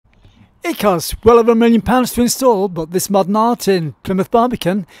It costs well over £1 million to install, but this modern art in Plymouth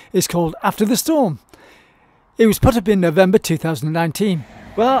Barbican is called After the Storm. It was put up in November 2019.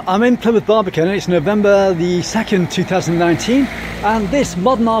 Well, I'm in Plymouth Barbican and it's November the 2nd, 2019, and this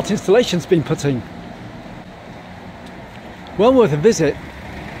modern art installation's been put in. Well worth a visit.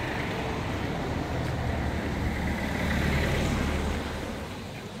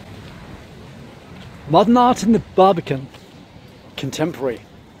 Modern art in the Barbican. Contemporary.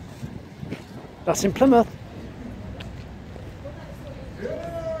 That's in Plymouth.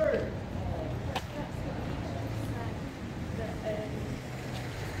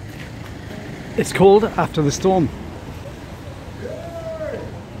 It's called After the Storm.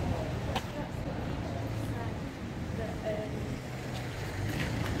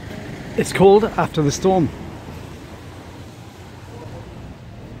 It's called After the Storm.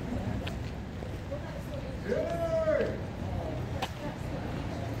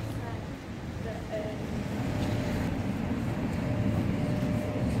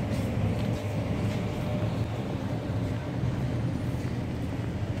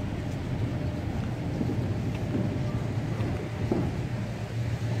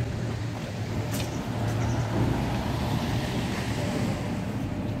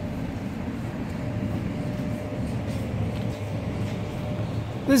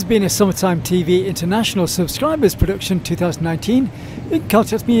 This has been a Summertime TV International Subscribers Production 2019. You can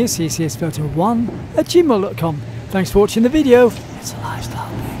contact me at ccsPhoto1@gmail.com. Thanks for watching the video. It's a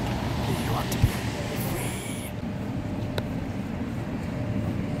lifestyle.